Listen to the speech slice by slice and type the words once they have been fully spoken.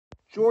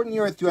Jordan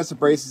here with US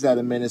Abrasives out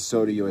of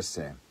Minnesota,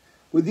 USA.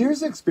 With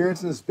years of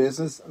experience in this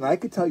business, and I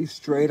could tell you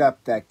straight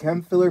up that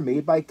Chem-Filler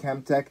made by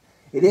Chemtec,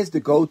 it is the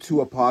go-to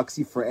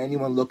epoxy for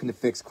anyone looking to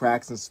fix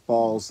cracks and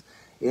spalls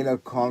in a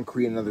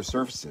concrete and other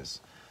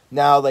surfaces.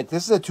 Now,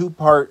 this is a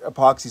two-part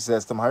epoxy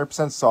system,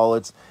 100%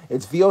 solids.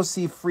 It's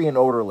VOC-free and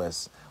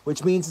odorless,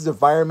 which means it's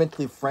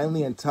environmentally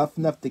friendly and tough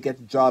enough to get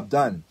the job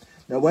done.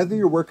 Now, whether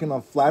you're working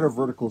on flat or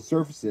vertical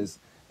surfaces,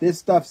 this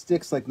stuff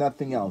sticks like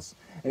nothing else.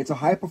 It's a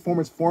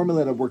high-performance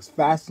formula that works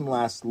fast and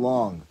lasts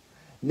long.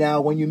 Now,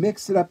 when you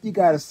mix it up, you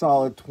got a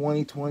solid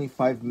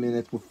 20-25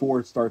 minutes before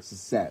it starts to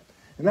set.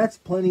 And that's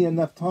plenty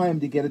enough time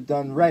to get it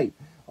done right,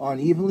 on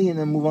evenly, and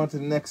then move on to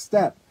the next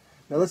step.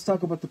 Now, let's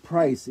talk about the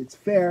price. It's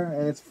fair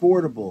and it's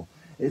affordable.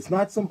 It's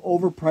not some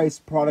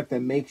overpriced product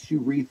that makes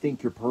you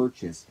rethink your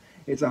purchase.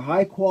 It's a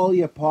high-quality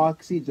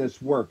epoxy that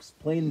just works,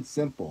 plain and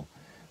simple.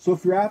 So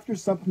if you're after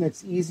something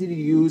that's easy to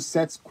use,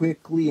 sets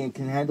quickly, and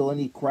can handle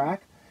any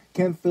crack,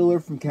 Chem-Filler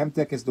from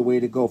Chemtec is the way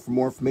to go. For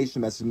more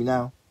information, message me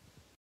now.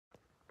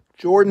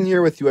 Jordan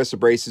here with US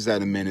Abrasives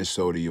out of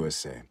Minnesota,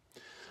 USA.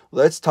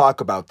 Let's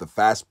talk about the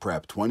Fast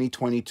Prep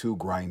 2022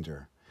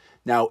 grinder.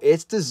 Now,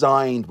 it's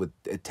designed with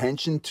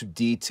attention to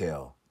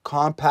detail,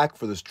 compact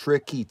for those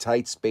tricky,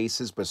 tight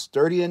spaces, but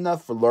sturdy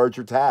enough for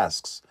larger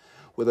tasks.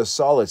 With a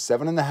solid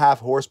 7.5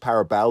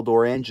 horsepower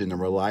Baldor engine and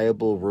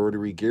reliable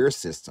rotary gear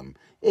system,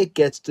 it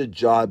gets the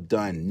job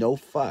done, no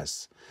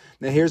fuss.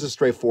 Now, here's a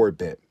straightforward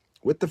bit.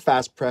 With the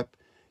Fast Prep,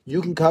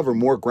 you can cover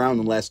more ground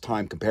in less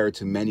time compared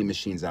to many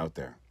machines out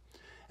there.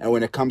 And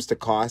when it comes to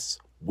costs,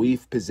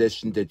 we've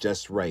positioned it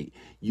just right.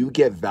 You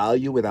get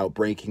value without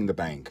breaking the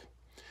bank.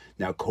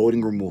 Now,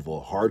 coating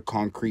removal, hard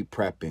concrete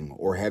prepping,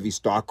 or heavy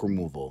stock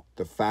removal,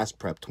 the Fast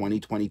Prep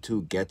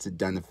 2022 gets it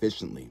done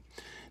efficiently.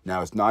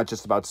 Now, it's not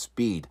just about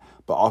speed,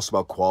 but also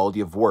about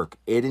quality of work.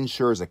 It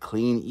ensures a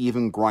clean,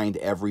 even grind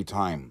every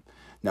time.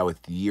 Now,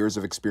 with years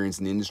of experience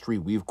in the industry,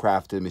 we've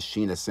crafted a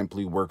machine that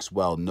simply works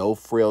well. No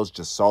frills,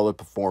 just solid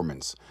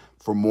performance.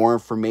 For more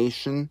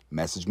information,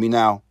 message me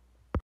now.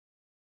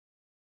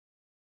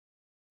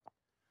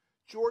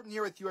 Jordan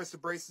here with US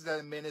Abrasives out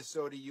of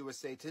Minnesota,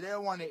 USA. Today I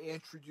want to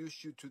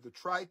introduce you to the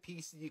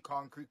Tri-PCD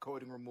Concrete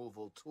Coating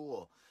Removal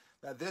Tool.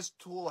 Now, this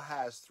tool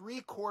has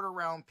 3/4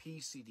 round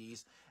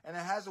PCDs, and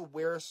it has a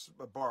wear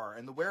bar,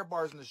 and the wear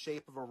bar is in the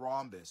shape of a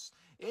rhombus.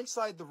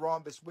 Inside the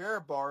rhombus wear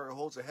bar, it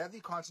holds a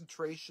heavy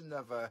concentration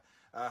of a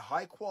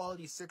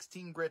high-quality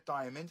 16 grit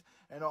diamond,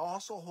 and it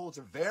also holds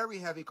a very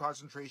heavy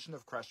concentration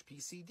of crushed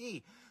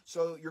PCD.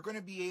 So you're going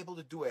to be able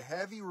to do a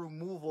heavy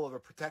removal of a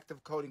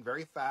protective coating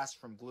very fast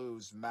from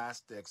glues,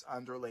 mastics,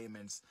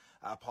 underlayments,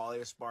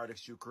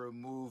 polyaspartics. You can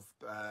remove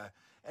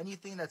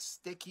anything that's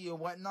sticky and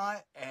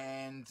whatnot,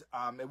 and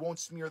it won't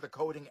smear the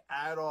coating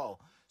at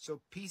all. So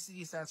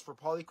PCD stands for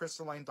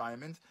polycrystalline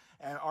diamond,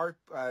 and our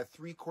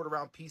 3/4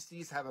 round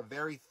PCDs have a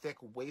very thick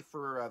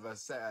wafer of a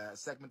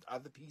segment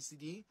of the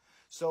PCD,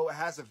 so it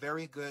has a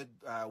very good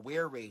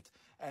wear rate,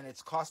 and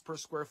its cost per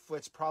square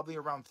foot is probably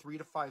around 3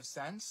 to 5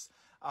 cents,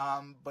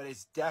 but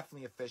it's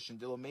definitely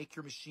efficient. It'll make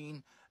your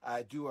machine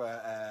do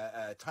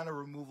a ton of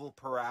removal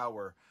per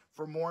hour.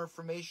 For more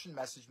information,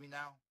 message me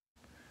now.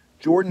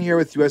 Jordan here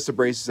with US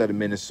Abrasives out of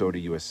Minnesota,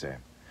 USA.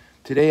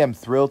 Today I'm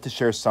thrilled to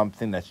share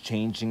something that's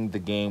changing the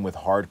game with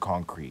hard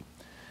concrete.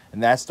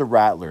 And that's the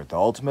Rattler, the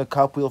ultimate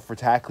cup wheel for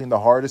tackling the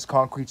hardest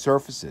concrete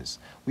surfaces.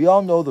 We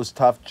all know those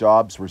tough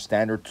jobs where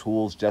standard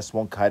tools just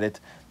won't cut it.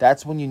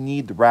 That's when you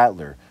need the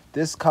Rattler.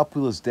 This cup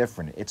wheel is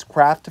different. It's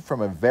crafted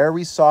from a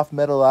very soft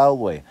metal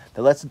alloy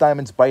that lets the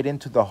diamonds bite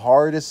into the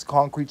hardest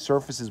concrete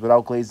surfaces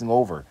without glazing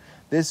over.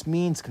 This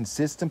means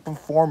consistent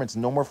performance,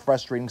 no more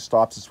frustrating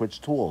stops to switch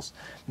tools.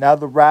 Now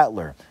the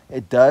Rattler,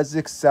 it does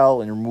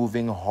excel in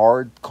removing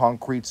hard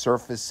concrete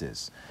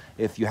surfaces.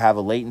 If you have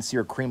a latency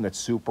or cream that's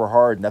super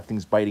hard,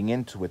 nothing's biting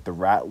into it, the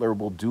Rattler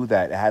will do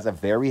that. It has a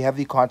very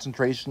heavy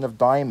concentration of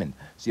diamond,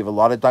 so you have a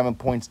lot of diamond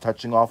points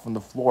touching off on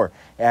the floor.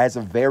 It has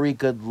a very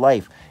good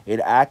life. It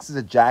acts as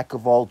a jack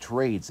of all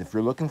trades. If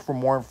you're looking for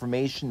more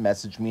information,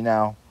 message me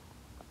now.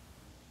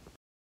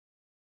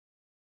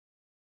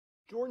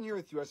 Jordan here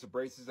with US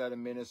Abrasives out of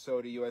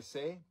Minnesota,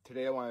 USA.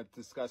 Today I want to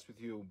discuss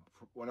with you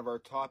one of our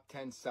top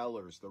 10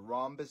 sellers, the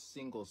Rhombus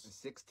Singles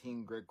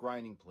 16 grit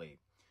grinding plate.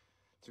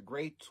 It's a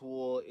great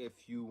tool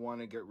if you want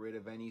to get rid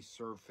of any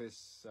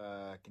surface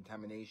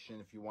contamination,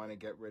 if you want to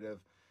get rid of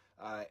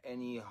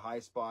any high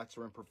spots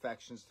or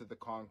imperfections to the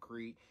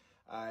concrete.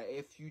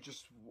 If you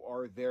just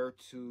are there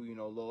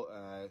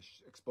to,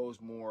 expose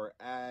more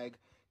ag,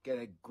 get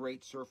a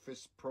great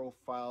surface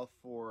profile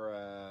for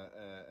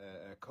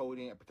a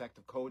coating, a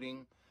protective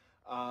coating.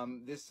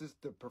 This is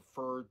the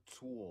preferred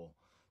tool.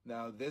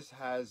 Now, this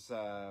has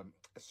a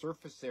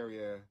surface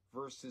area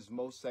versus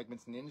most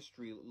segments in the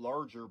industry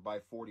larger by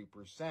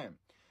 40%.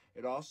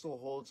 It also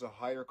holds a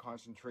higher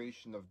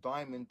concentration of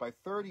diamond by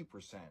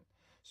 30%.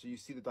 So you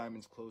see the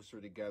diamonds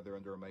closer together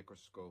under a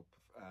microscope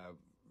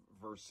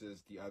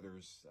versus the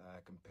others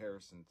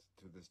comparison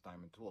to this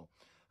diamond tool.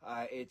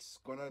 It's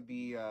going to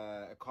be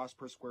a cost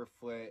per square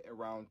foot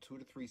around 2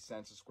 to 3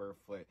 cents a square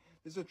foot.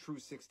 This is a true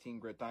 16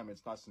 grit diamond.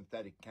 It's not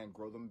synthetic. Can't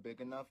grow them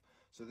big enough.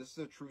 So this is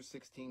a true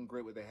 16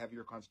 grit with a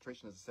heavier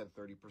concentration, as I said,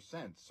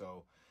 30%.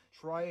 So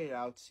try it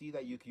out. See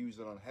that you can use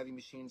it on heavy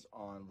machines,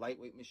 on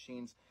lightweight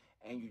machines,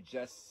 and you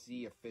just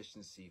see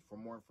efficiency. For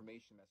more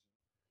information, message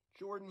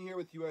Jordan here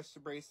with US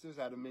Abrasives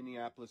out of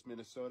Minneapolis,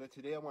 Minnesota.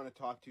 Today I want to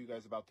talk to you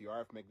guys about the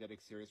RF magnetic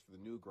series for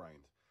the new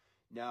grind.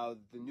 Now,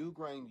 the new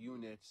grind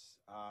units,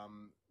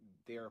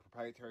 they are a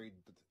proprietary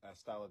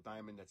style of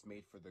diamond that's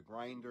made for the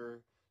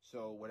grinder,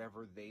 so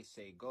whatever they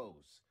say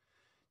goes.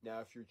 Now,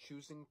 if you're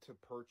choosing to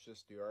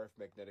purchase the RF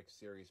magnetic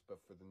series, but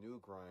for the new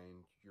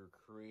grind, you're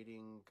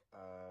creating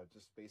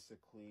just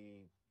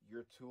basically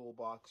your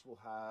toolbox will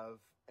have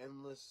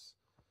endless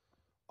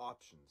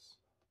options,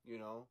 you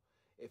know?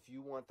 If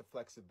you want the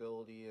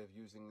flexibility of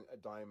using a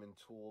diamond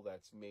tool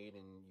that's made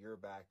in your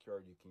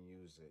backyard, you can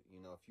use it. You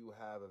know, if you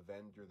have a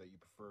vendor that you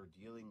prefer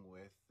dealing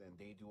with and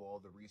they do all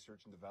the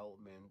research and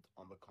development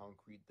on the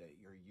concrete that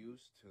you're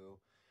used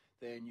to,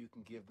 then you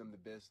can give them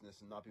the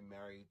business and not be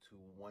married to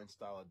one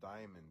style of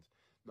diamond.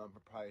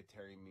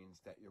 Non-proprietary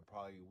means that you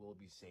probably will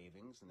be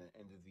savings, and at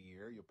the end of the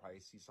year, you'll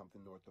probably see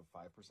something north of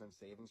 5%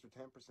 savings or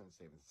 10%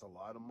 savings. It's a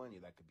lot of money.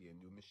 That could be a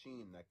new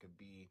machine. That could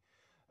be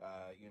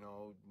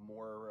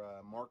more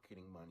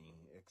marketing money,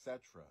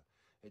 etc.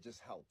 It just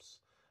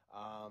helps.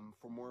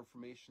 For more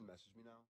information, message me now.